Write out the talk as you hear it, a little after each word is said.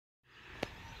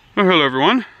Well, hello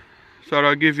everyone. Thought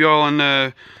I'd give y'all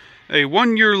a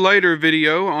 1 year later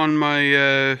video on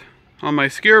my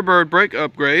Scarebird brake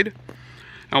upgrade.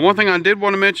 Now, one thing I did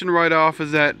want to mention right off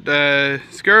is that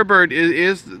Scarebird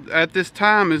is at this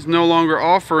time is no longer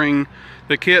offering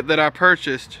the kit that I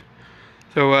purchased.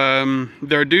 So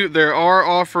they are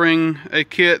offering a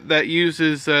kit that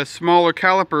uses smaller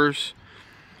calipers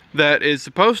that is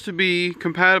supposed to be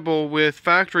compatible with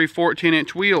factory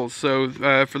 14-inch wheels. So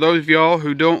for those of y'all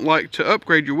who don't like to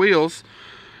upgrade your wheels,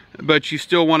 but you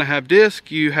still want to have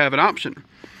disc, you have an option.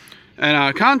 And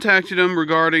I contacted them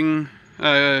regarding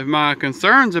my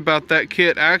concerns about that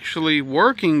kit actually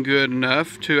working good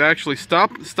enough to actually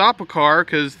stop a car,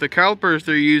 because the calipers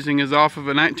they're using is off of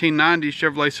a 1990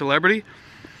 Chevrolet Celebrity.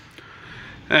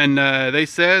 And they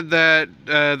said that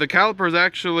the calipers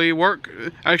actually work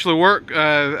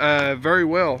very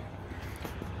well.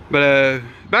 But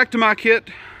back to my kit,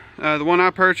 the one I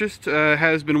purchased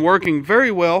has been working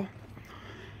very well.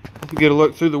 Get a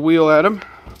look through the wheel at them.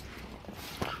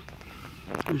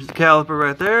 There's the caliper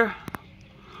right there.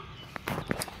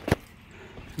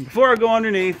 Before I go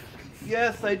underneath,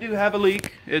 yes, I do have a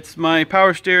leak. It's my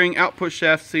power steering output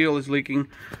shaft seal is leaking,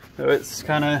 so it's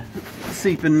kind of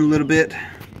seeping a little bit.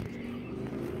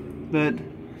 But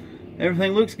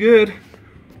everything looks good.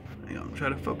 Hang on, try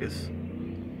to focus.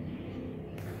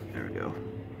 There we go.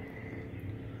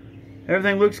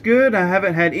 Everything looks good. I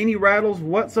haven't had any rattles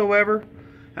whatsoever.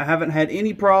 I haven't had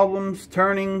any problems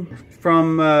turning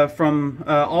from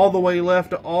all the way left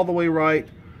to all the way right.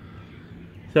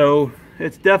 So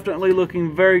it's definitely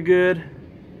looking very good.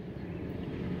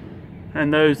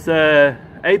 And those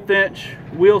 1/8 inch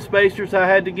wheel spacers I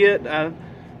had to get,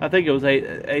 I think it was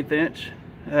 1/8 inch.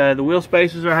 The wheel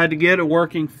spacers I had to get are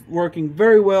working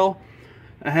very well.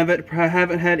 I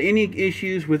haven't had any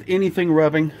issues with anything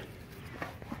rubbing.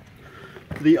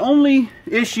 The only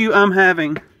issue I'm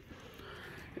having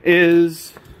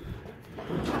is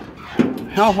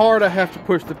how hard I have to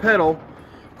push the pedal.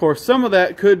 Of course, some of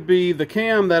that could be the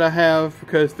cam that I have,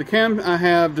 because the cam I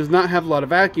have does not have a lot of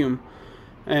vacuum,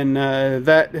 and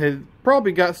that has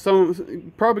probably got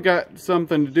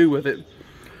something to do with it.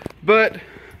 But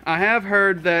I have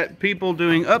heard that people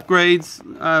doing upgrades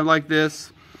like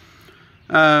this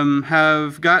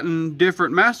have gotten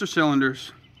different master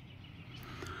cylinders.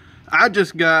 I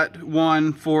just got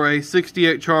one for a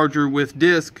 68 Charger with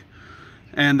disc,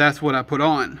 and that's what I put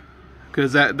on,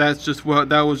 because that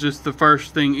was just the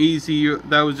first thing easy.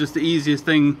 That was just the easiest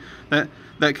thing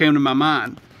that came to my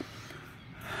mind.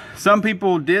 Some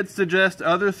people did suggest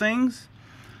other things.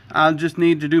 I just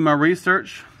need to do my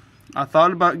research. I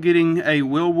thought about getting a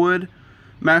Willwood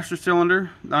master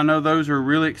cylinder. I know those are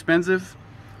really expensive,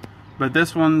 but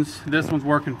this one's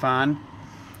working fine.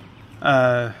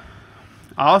 I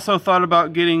also thought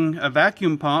about getting a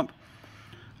vacuum pump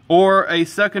or a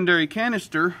secondary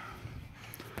canister,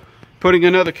 putting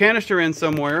another canister in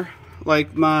somewhere,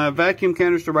 like my vacuum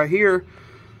canister right here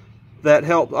that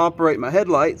helped operate my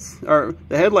headlights, or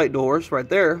the headlight doors right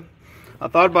there. I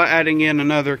thought about adding in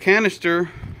another canister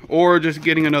or just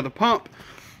getting another pump,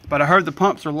 but I heard the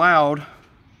pumps are loud.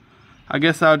 I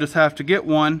guess I'll just have to get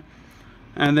one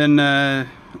and then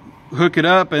hook it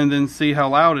up and then see how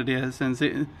loud it is and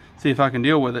see if I can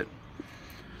deal with it,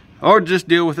 or just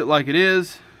deal with it like it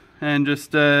is and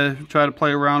just try to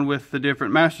play around with the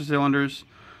different master cylinders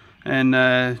and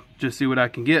just see what I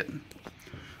can get.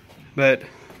 But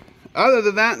other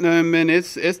than that, I mean,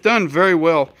 it's done very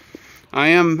well. I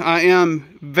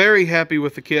am very happy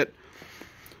with the kit,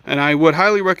 and I would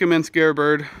highly recommend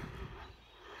Scarebird.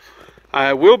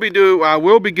 I will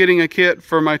be getting a kit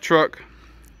for my truck,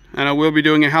 and I will be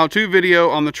doing a how-to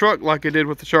video on the truck like I did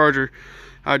with the Charger.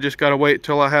 I just gotta wait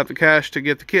till I have the cash to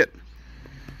get the kit.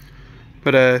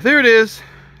 But there it is.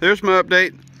 There's my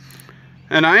update.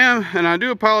 And I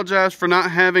do apologize for not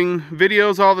having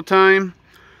videos all the time.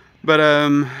 But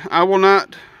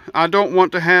I don't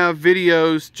want to have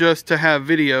videos just to have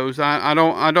videos. I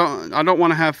don't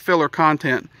want to have filler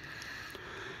content.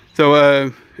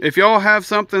 So if y'all have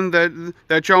something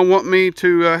that y'all want me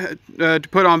to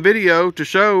put on video to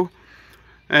show,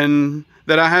 and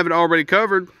that I haven't already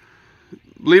covered,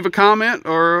 leave a comment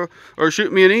or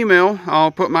shoot me an email. I'll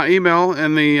put my email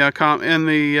in the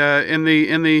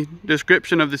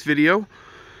description of this video.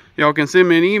 Y'all can send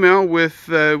me an email with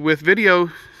video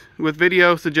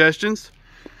suggestions.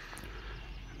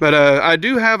 But I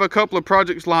do have a couple of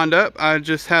projects lined up. I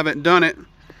just haven't done it.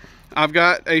 I've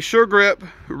got a Sure Grip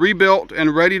rebuilt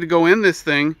and ready to go in this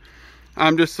thing.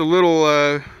 I'm just a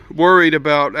little worried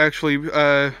about actually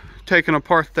taking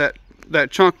apart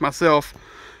that chunk myself.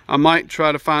 I might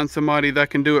try to find somebody that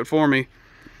can do it for me.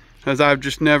 as I've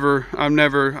never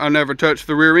touched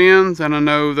the rear ends, and I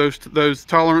know those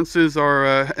tolerances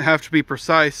are have to be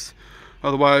precise,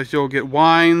 otherwise you'll get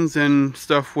whines and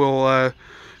stuff will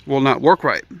not work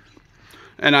right.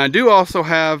 And I do also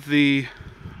have the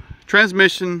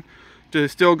transmission to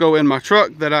still go in my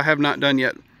truck that I have not done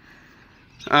yet.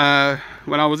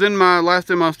 When I was last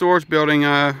in my storage building,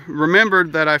 I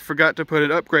remembered that I forgot to put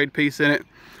an upgrade piece in it.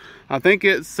 I think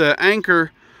it's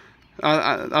Anchor.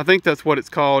 I think that's what it's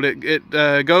called. It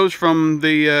goes from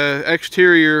the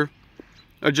exterior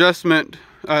adjustment,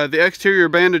 the exterior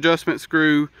band adjustment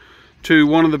screw, to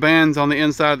one of the bands on the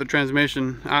inside of the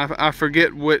transmission. I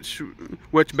forget which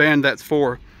band that's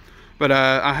for, but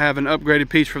I have an upgraded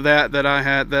piece for that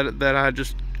I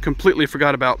just completely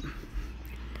forgot about.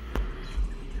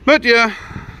 But yeah,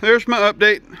 there's my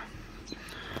update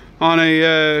on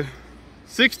a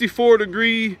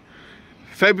 64-degree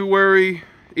February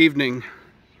evening.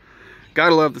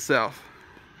 Gotta love the South.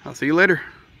 I'll see you later.